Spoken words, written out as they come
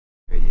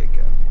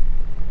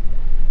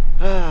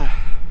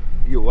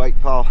awake,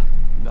 Paul?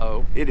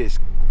 No. It is.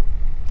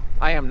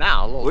 I am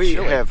now. A little We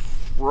chilly. have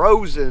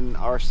frozen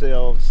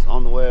ourselves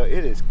on the well.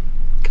 It is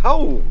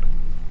cold.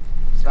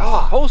 It's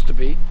not supposed to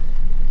be.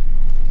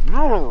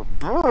 Brr,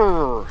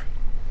 brr.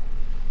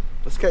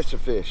 Let's catch some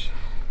fish.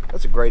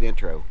 That's a great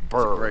intro.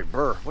 That's a great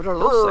burr. What are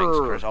those things,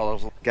 Chris? All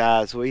those.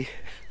 Guys,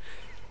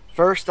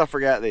 first I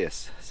forgot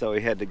this. So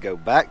we had to go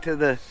back to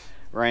the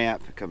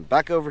ramp, come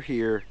back over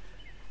here,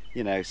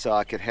 you know, so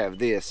I could have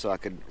this, so I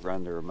could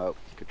run the remote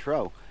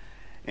control.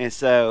 And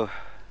so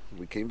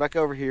we came back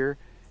over here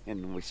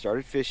and we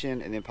started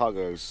fishing, and then Paul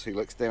goes, he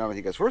looks down and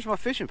he goes, "Where's my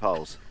fishing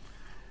poles?"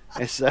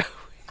 And so we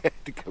had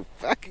to go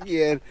back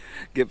again,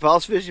 get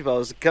Paul's fishing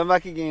poles, come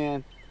back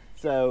again.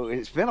 So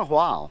it's been a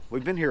while.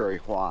 We've been here a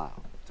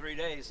while. 3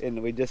 days.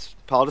 And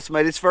Paul just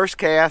made his first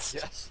cast.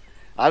 Yes.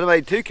 I'd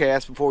made 2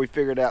 casts before we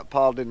figured out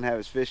Paul didn't have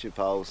his fishing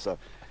poles. So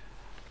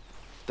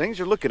things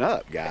are looking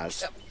up,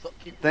 guys.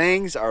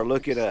 Things are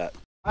looking up.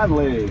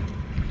 Finally.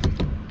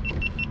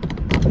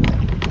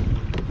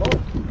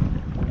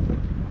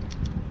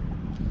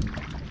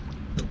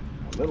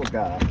 Little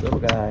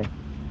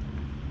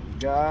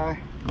guy.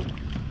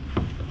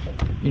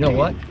 You know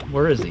what?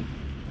 Where is he?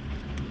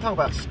 Talk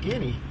about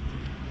skinny.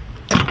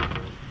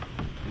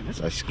 That's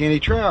a skinny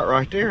trout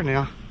right there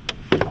now.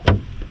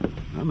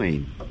 I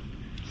mean,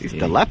 he's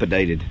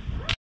dilapidated.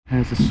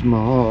 Has a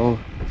small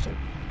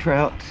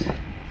trout.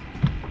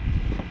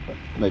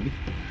 Maybe.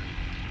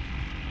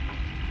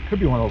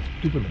 Could be one of those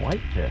stupid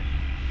whitefish.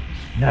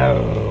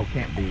 No,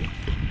 can't be.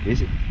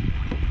 Is it?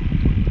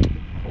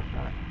 Oh,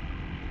 God.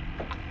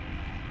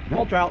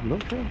 Small trout. Little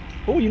trout.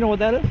 Oh, you know what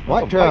that is?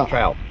 White That's a trout. White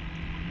trout.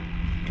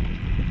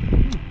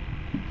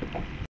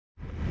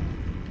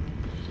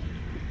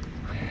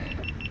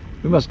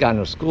 We must have gotten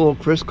to school.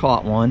 Chris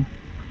caught one.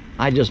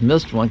 I just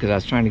missed one because I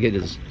was trying to get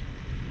his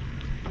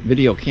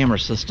video camera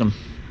system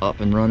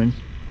up and running.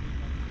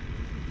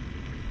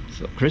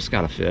 So Chris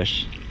got a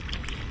fish.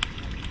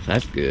 So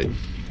that's good.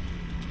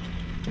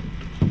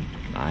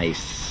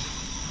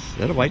 Nice. Is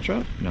that a white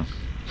trout? No.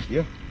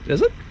 Yeah.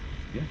 Is it?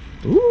 Yeah.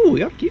 Ooh, we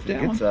got to keep that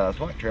Good one. size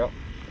white trout.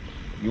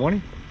 You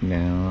want him?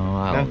 No,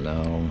 I don't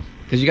know.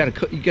 Because you got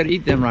to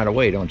eat them right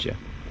away, don't you?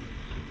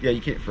 Yeah,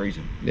 you can't freeze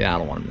them. Yeah, I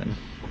don't want them then.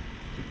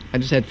 I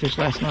just had fish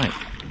last night.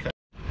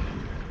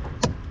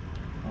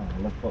 Oh,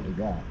 look what we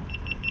got.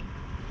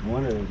 No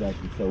wonder it was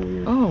acting so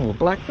weird. Oh,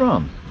 black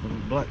drum. Little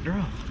black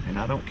drum, and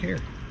I don't care.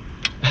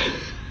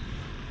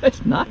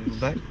 That's nice. Little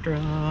black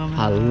drum.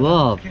 I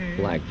love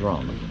black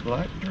drum.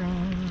 Black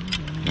drum.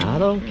 I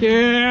don't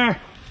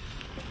care.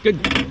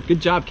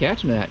 Good job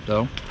catching that,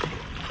 though.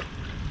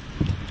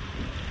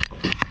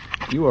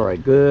 You are a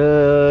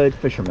good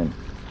fisherman.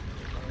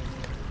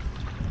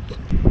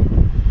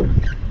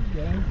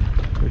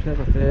 Fish has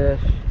a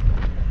fish.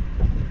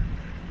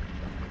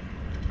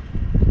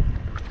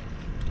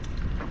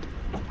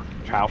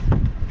 Trout.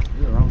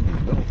 You're on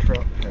the little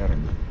trout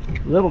pattern.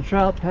 Little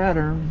trout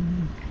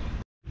pattern.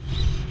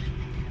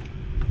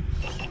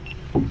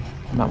 I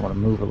might want to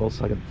move a little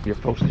so your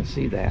folks can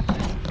see that.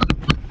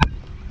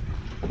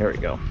 There we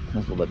go.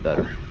 That's a little bit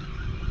better.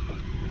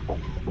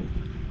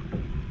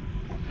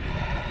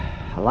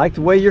 I like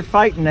the way you're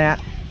fighting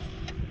that.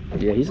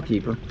 Yeah, he's a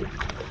keeper.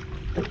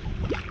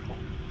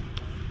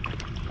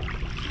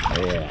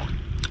 Yeah,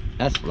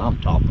 that's what I'm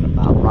talking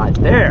about right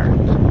there.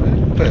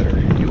 Better.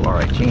 You are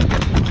a champion.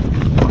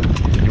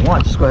 If you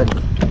want, just go ahead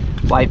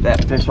and wipe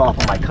that fish off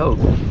of my coat.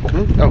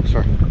 Oh,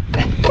 sorry.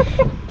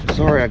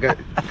 Sorry, I got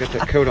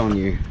that coat on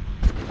you.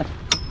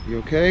 You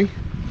okay?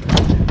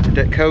 Did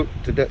that coat,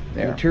 did that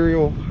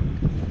material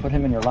Put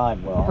him in your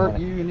live well. hurt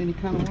you in any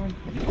kind of way?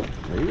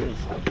 There he is.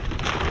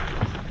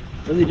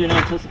 Really didn't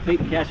anticipate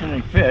catching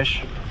any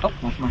fish. Oh,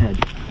 off my head.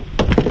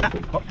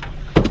 Oh,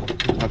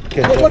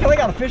 look, I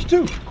got a fish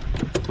too.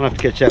 I'll have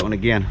to catch that one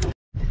again.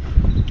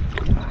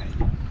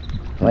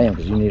 Play him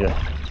because you need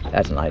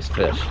that's a nice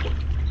fish.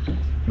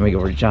 Let me go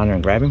reach down there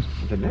and grab him.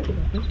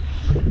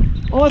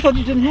 Oh, I thought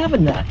you didn't have a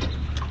net.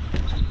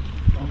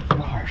 Oh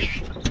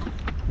gosh.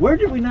 Where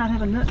did we not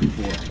have a net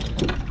before?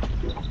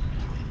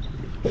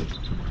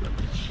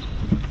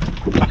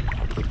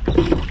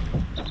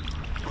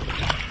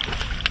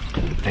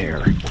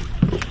 There.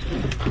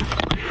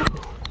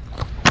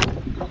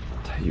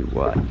 Tell you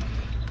what.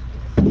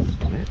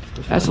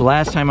 That's the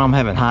last time I'm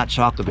having hot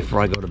chocolate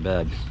before I go to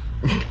bed.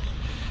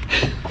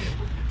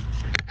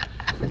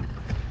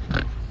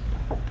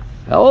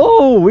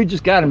 Oh, we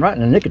just got him right in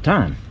the nick of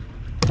time.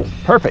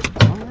 Perfect.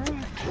 All right.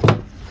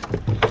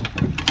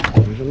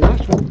 Here's a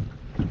nice one.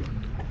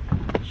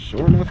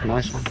 Sure enough,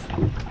 nice one.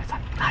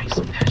 That's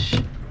a nice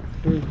fish.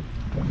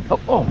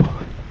 Oh.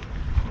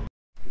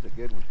 It's a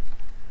good one.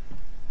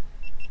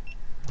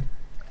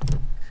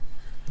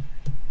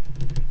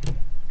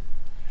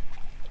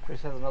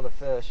 Chris has another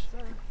fish.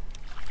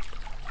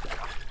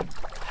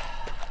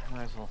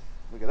 Nice one.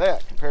 Look at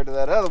that, compared to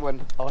that other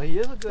one. Oh, he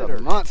is a It's gooder.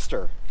 a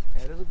monster.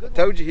 That is a good I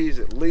told you he's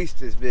at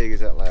least as big as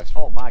that last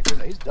one. one. Oh my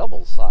goodness, he's double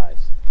the size.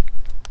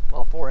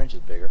 Well, 4 inches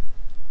bigger.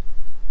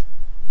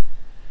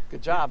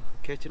 Good job.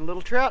 Catching a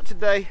little trout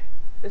today.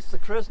 It's the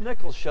Chris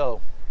Nichols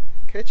show.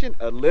 Catching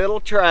a little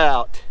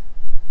trout.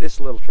 This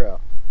little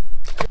trout.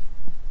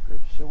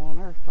 Greatest show on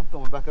earth. I'm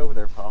going back over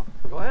there, Paul.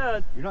 Go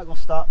ahead. You're not going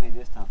to stop me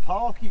this time.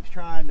 Paul keeps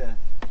trying to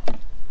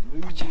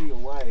move me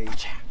away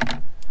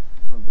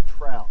from the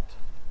trout.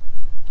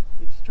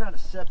 He's trying to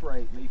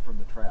separate me from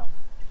the trout.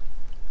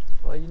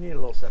 Well, you need a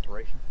little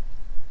separation.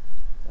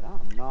 But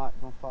I'm not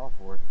going to fall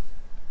for it.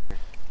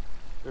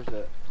 There's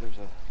a,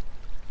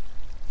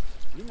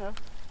 you know.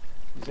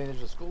 You think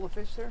there's a school of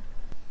fish there?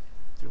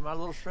 Threw my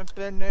little shrimp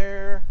in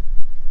there.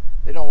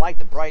 They don't like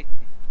the bright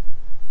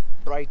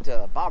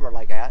bobber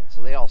like that,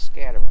 so they all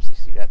scatter once they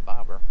see that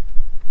bobber.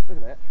 Look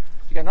at that.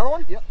 You got another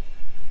one? Yep.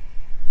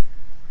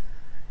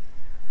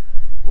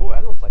 Oh,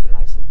 that looks like a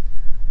nice one.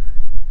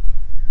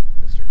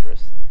 Mr.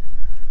 Chris.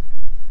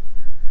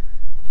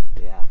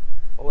 Yeah.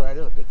 Oh, that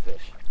is a good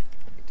fish.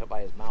 You can tell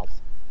by his mouth.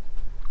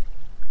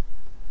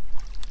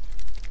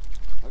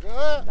 Look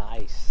at that.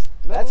 Nice.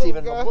 Little That's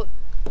even guy.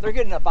 they're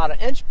getting about an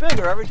inch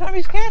bigger every time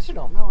he's catching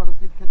them. No, I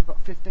just need to catch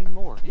about 15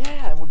 more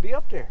Yeah, and we'd be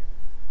up there.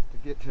 to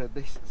get to a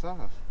decent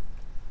size.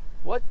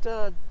 What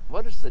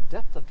is the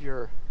depth of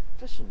your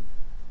fishing?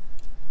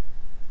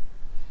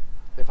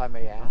 If I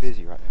may ask. I'm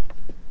busy right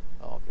now.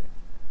 Oh,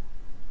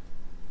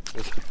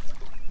 okay.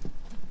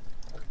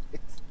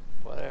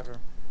 Whatever.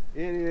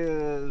 It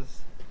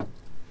is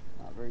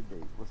not very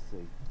deep. Let's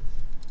see.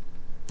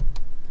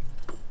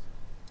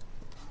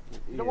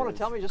 You don't want to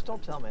tell me, just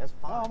don't tell me. That's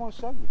Oh, fine. I'm going to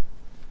show you.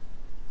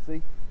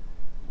 See?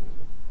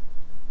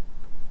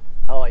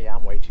 Oh yeah,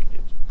 I'm way too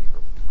deeper.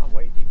 I'm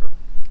way deeper.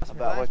 That's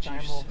about what you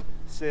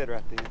said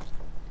right there.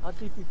 How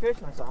deep you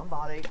fishing? I said, I'm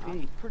about 8 I'm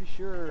feet. pretty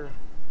sure.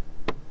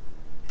 I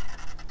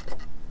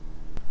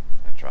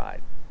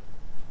tried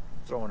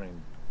throwing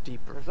in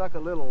deeper. There's like a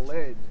little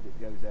ledge that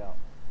goes out,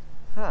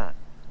 Huh?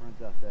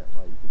 runs out that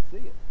way. You can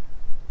see it.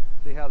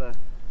 See how the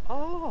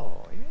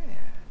Oh yeah.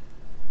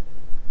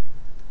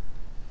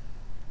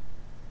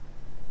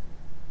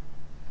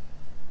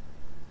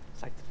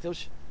 It's like the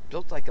fish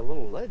built like a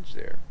little ledge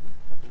there.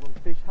 like a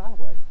little fish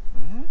highway,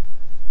 Mm-hmm.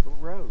 little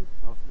road.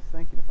 I was just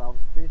thinking if I was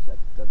a fish, I'd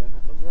go down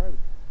that little road.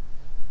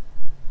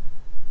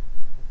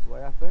 That's the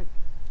way I think.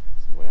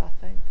 That's the way I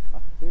think.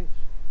 Like a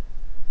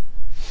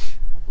fish.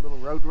 Like a little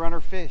road runner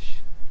fish.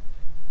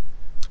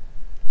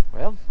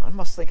 Well, I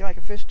must think like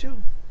a fish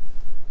too.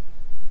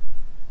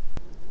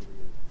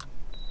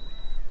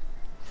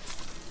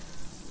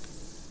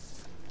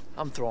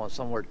 I'm throwing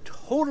somewhere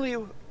totally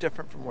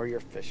different from where you're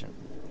fishing.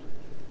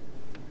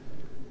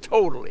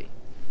 Totally.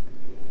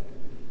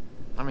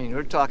 I mean,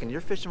 we're talking,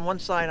 you're fishing one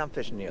side, I'm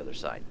fishing the other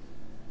side.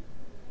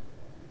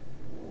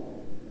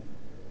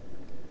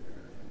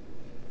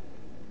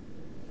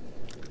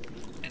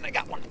 And I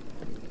got one.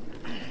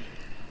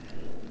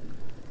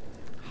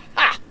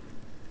 Ha!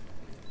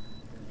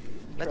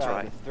 That's Trying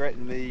right. to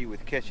threaten me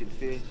with catching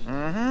fish.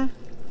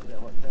 Mm-hmm. Is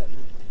that what's happening?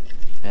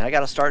 And I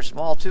got to start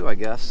small too, I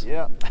guess.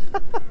 Yeah.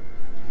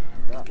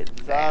 Get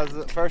that. Size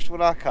the first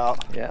one I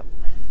caught. Yep.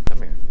 Come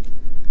here.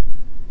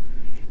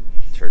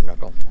 Turd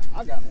knuckle.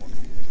 I got one.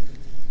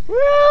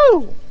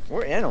 Woo!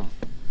 We're in them.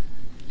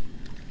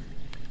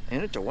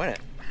 In it to win it.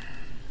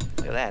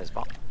 Look at that. It's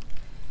about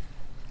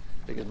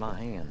big as my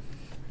hand.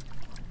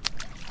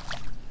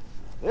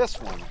 This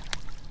one,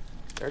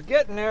 They're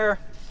getting there.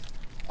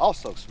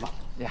 also small.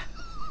 Yeah.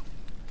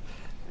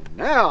 And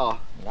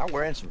now Now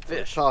we're in some we're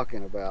fish.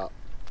 talking about.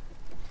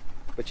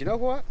 But you know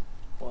what?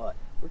 What?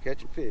 We're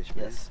catching fish,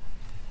 man. Yes.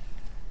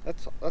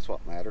 That's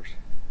what matters.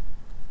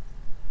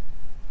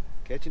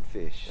 Catching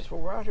fish. That's what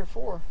we're out here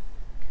for.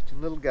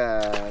 Catching little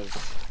guys.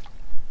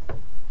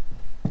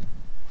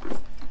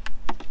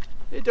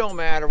 It don't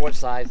matter what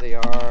size they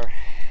are.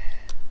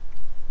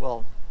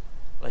 Well,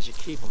 unless you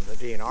keep them, the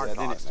DNR Yeah,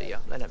 then it costs to you.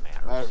 matters. Then it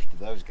matters. Matters to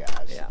those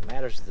guys. Yeah, it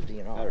matters to the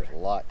DNR. Matters a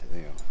lot to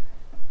them.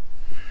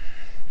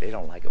 They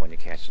don't like it when you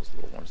catch those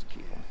little ones to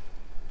keep them.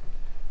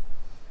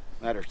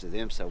 Matters to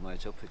them so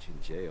much they'll put you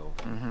in jail.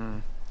 Mm-hmm.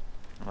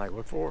 I'm like,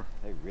 what for?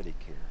 They really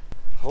care.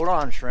 Hold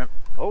on, shrimp.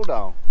 Hold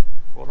on.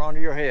 Hold on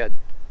to your head.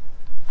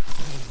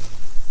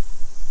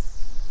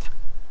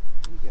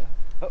 There you go.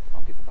 Oh,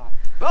 I'm getting a bite.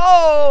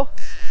 Oh!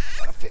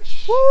 Got a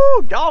fish.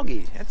 Woo!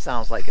 Doggy. That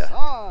sounds like a...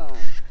 Son.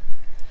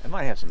 I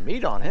might have some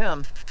meat on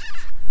him.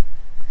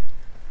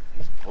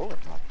 He's pulling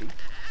my feet.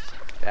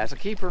 That's a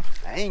keeper.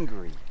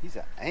 Angry. He's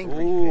an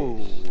angry Ooh,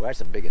 fish.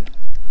 that's a big one.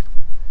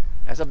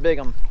 That's a big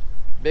one.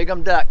 Big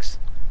 'em ducks.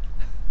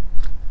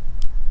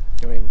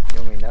 You mean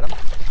net him?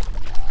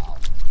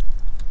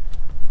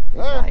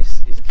 He's There.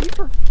 nice. He's a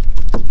keeper.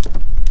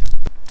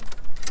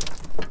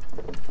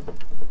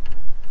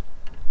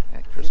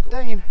 Yeah, Chris,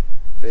 15.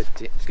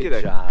 15. Let's Good get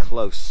a job.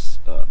 close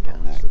up Yeah,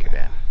 on let's that look at guy.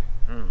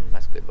 that.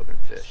 That's a good looking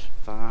fish.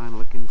 Fine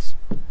looking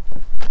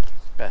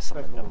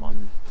Specimen. Them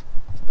on.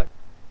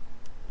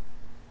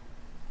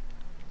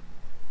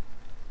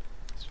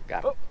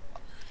 Got Oh.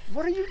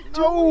 What are you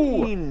No.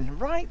 doing?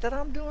 Right, that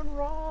I'm doing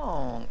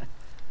wrong.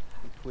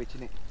 I'm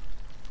twitching it.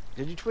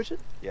 Did you twitch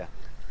it? Yeah.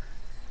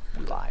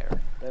 You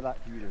liar. They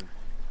like for you to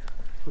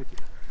twitch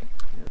it.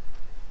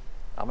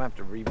 I'm gonna have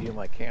to review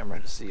my camera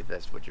to see if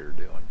that's what you're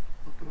doing.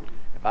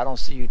 If I don't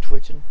see you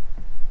twitching,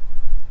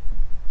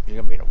 You're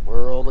gonna be in a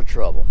world of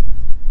trouble.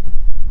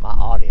 My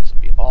audience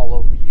will be all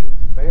over you.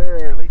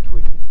 Barely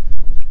twitching.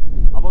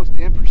 Almost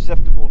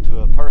imperceptible to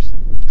a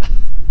person.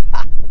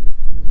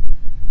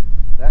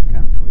 That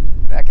kind of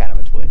twitching. That kind of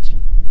a twitch.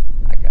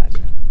 I got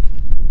you.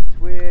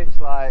 Twitch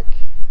like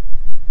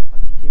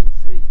you can't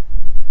see.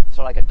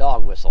 So like a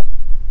dog whistle.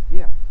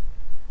 Yeah.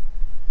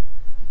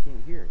 You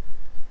can't hear it.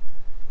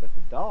 But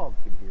the dog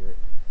can hear it.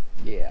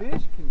 Yeah. The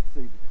fish can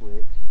see the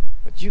twitch.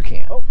 But you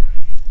can't. Oh.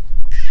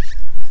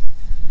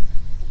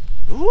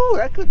 Ooh,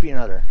 that could be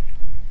another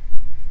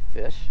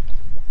fish.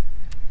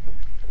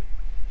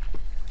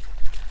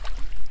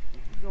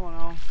 What's going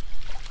on?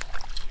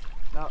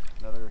 No,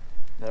 another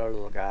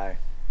Little guy.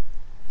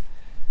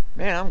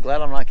 Man, I'm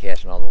glad I'm not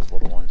catching all those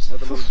little ones.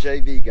 little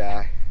JV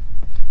guy.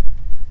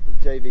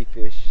 Little JV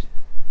fish.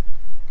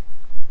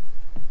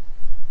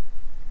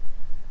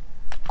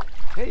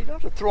 Hey, you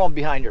don't have to throw them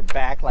behind your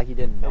back like you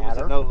didn't That was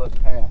matter. a no look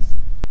pass.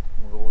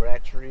 We'll go over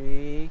that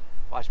tree.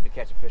 Watch me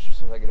catch a fish as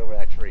soon as I get over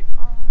that tree.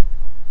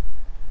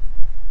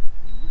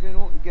 You've been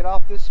wanting to get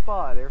off this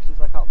spot ever since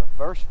I caught the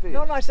first fish.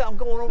 No, I said I'm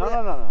going over No,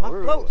 that. no. My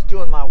float's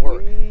doing my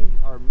work. We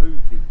are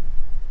moving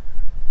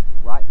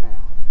right now.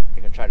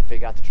 You're gonna try to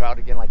figure out the trout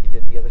again like you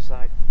did the other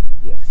side?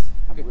 Yes.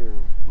 Good.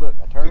 Look,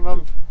 I turned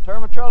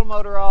my trolling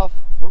motor off.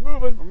 We're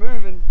moving. We're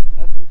moving.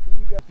 Nothing for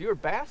you guys. If you were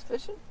bass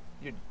fishing,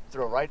 you'd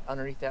throw right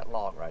underneath that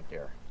log right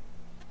there.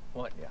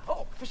 What? Yeah.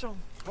 Oh, fish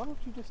on. Why don't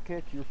you just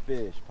catch your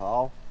fish,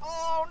 Paul?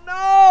 Oh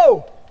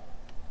no!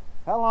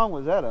 How long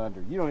was that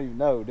under? You don't even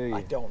know, do you?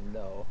 I don't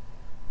know.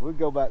 We'll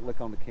go back and look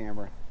on the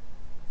camera.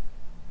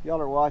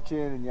 Y'all are watching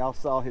and y'all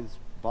saw his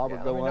bobber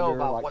Yeah, go let me know under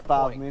about like what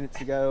 5 point.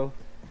 minutes ago.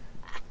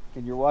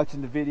 And you're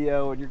watching the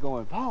video and you're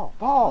going, Paul,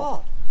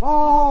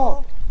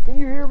 Oh, can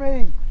you hear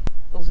me?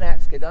 those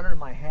gnats get under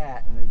my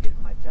hat and they get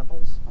in my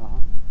temples Uh-huh.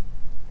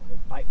 and they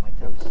bite my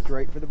Go temples.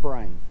 straight for the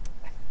brain.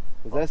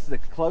 Because that's the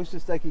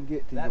closest they can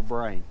get to your That's-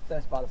 brain.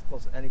 That's about as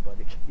close as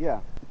anybody can. Yeah,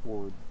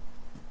 forward.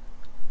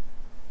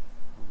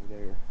 Over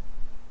there.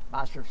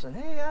 Master said,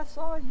 hey, I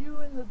saw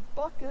you in the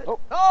bucket.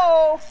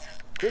 Oh.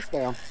 This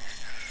down.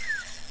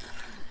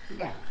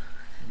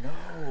 No.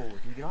 Did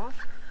you get off?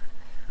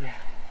 Yeah.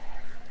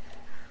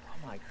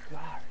 Oh my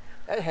God.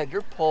 That had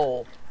your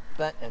pole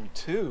bent in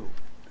two.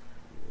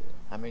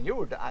 I mean, you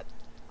were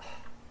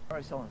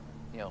already selling,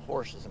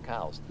 horses and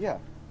cows. Yeah,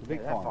 the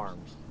big that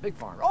farms. Big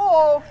farms.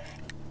 Oh!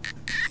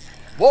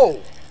 Whoa!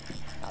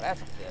 Now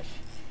that's a fish.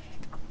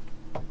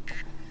 I'm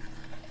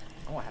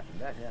gonna have to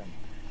bet him.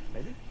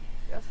 Maybe?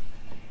 Yes?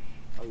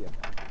 Oh yeah.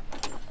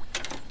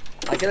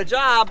 I get a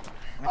job.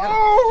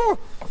 Oh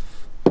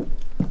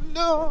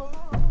no!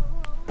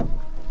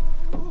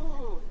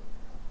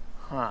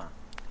 Huh.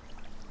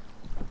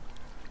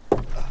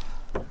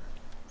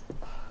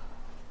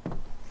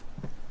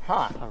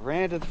 Huh. I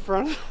ran to the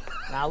front.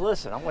 Now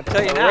listen, I'm gonna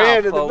tell you I now,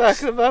 ran to the folks, back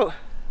of the boat.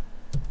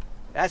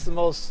 that's the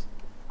most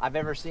I've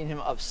ever seen him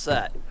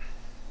upset.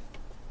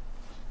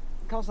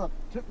 Because I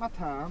took my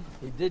time.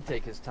 He did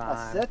take his time.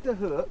 I set the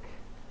hook.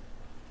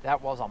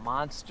 That was a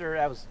monster.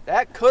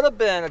 That could have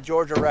been a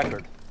Georgia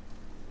record.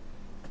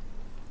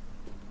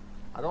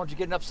 I don't want you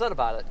getting upset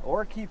about it.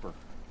 Or a keeper.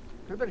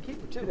 Could have been a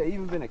keeper Could too. have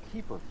even been a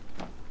keeper.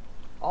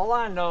 All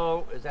I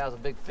know is that was a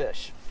big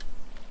fish.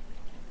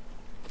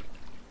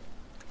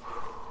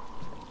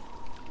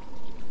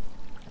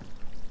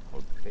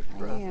 Oh, take your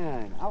breath.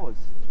 Man, I was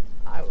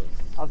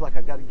like,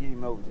 I got to get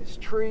him over this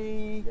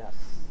tree. Yes.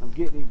 I'm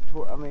getting him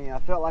toward. I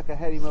felt like I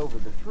had him over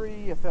the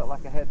tree. I felt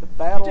like I had the You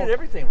battle did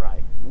everything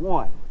right.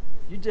 won.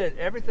 You did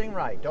everything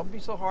right. Don't be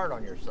so hard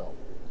on yourself.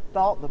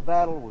 Thought the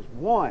battle was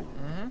won.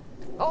 Mm-hmm.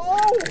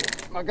 Oh!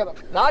 I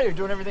got Now you're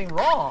doing everything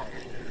wrong.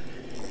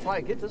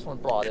 Probably get this one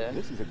brought in.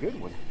 This is a good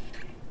one.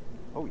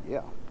 Oh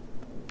yeah.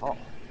 Oh,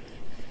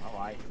 All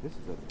right. this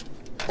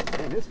is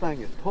man, this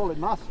thing is pulling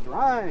my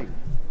string.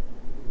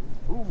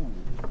 Ooh.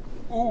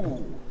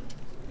 Ooh.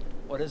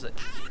 What is it?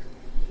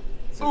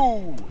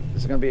 Ooh.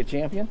 This is gonna be a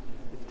champion?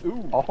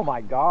 Ooh. Oh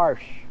my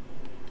gosh.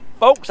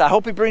 Folks, I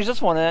hope he brings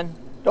this one in.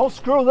 Don't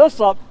screw this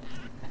up.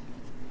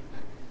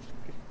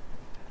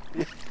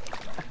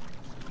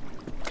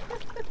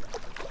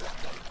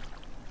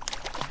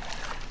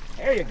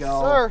 There you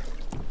go. Sir.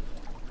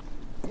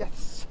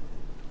 Yes.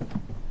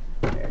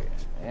 There you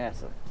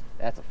go.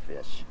 That's a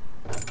fish.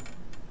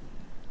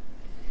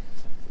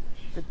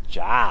 Good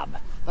job.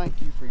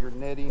 Thank you for your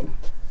netting.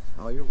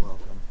 Oh, you're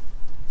welcome.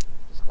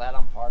 Just glad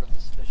I'm part of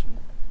this fishing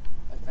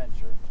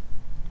adventure.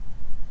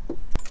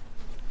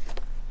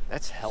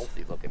 That's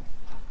healthy looking.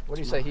 What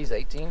do you say, he's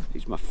 18?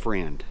 He's my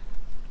friend.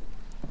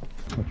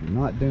 What you're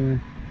not doing,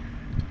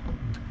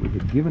 we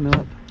had given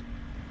up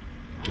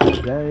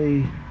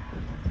today.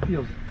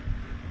 Feels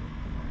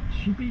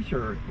sheepish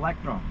or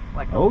black drum?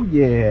 Oh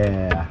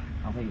yeah.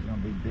 I don't think he's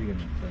gonna be big in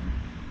this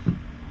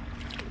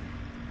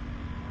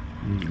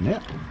thing.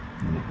 Net.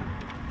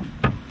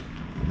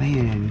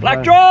 Man.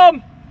 Black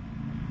drum!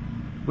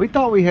 We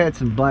thought we had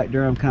some black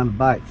drum kind of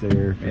bites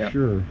there for Yep.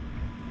 sure.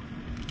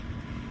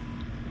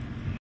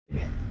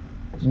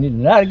 You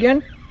need that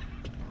again?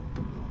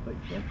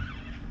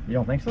 You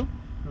don't think so?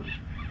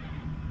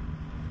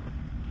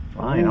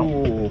 fine.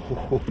 Ooh.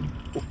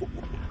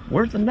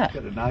 Where's the net?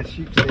 Got a nice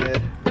sheep's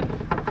head.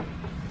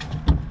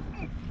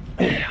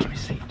 Let me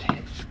see.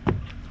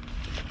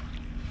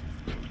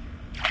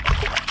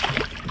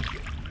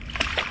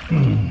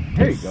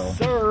 There you go.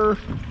 Sir.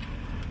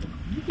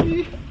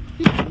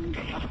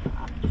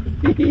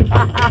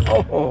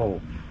 Oh.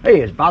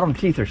 Hey, his bottom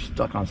teeth are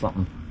stuck on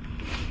something.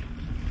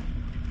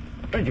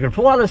 You can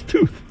pull out his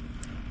tooth.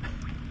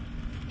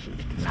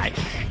 Nice.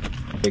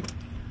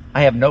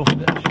 I have no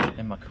fish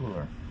in my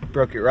cooler.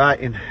 Broke it right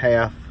in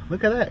half.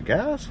 Look at that,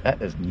 guys.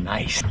 That is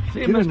nice. See,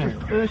 Get in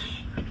Mr. there.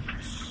 Fish.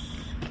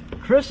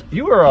 Chris,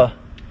 you're a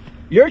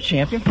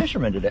champion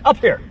fisherman today. Up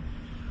here.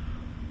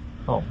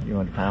 Oh, you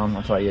want to pound?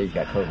 I'm sorry, yeah, you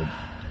got COVID.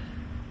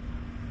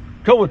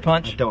 COVID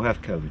punch. Don't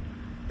have COVID.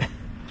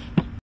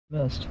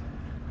 Missed.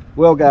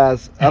 Well,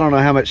 guys, I don't know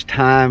how much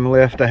time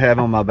left I have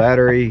on my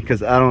battery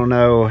because I don't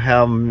know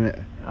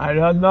I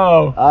don't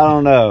know. I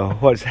don't know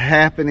what's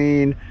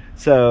happening.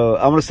 So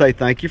I'm going to say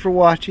thank you for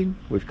watching.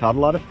 We've caught a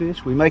lot of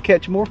fish. We may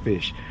catch more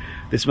fish.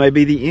 This may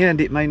be the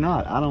end. It may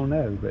not. I don't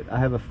know. But I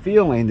have a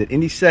feeling that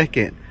any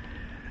second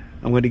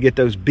I'm going to get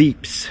those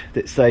beeps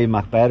that say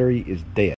my battery is dead.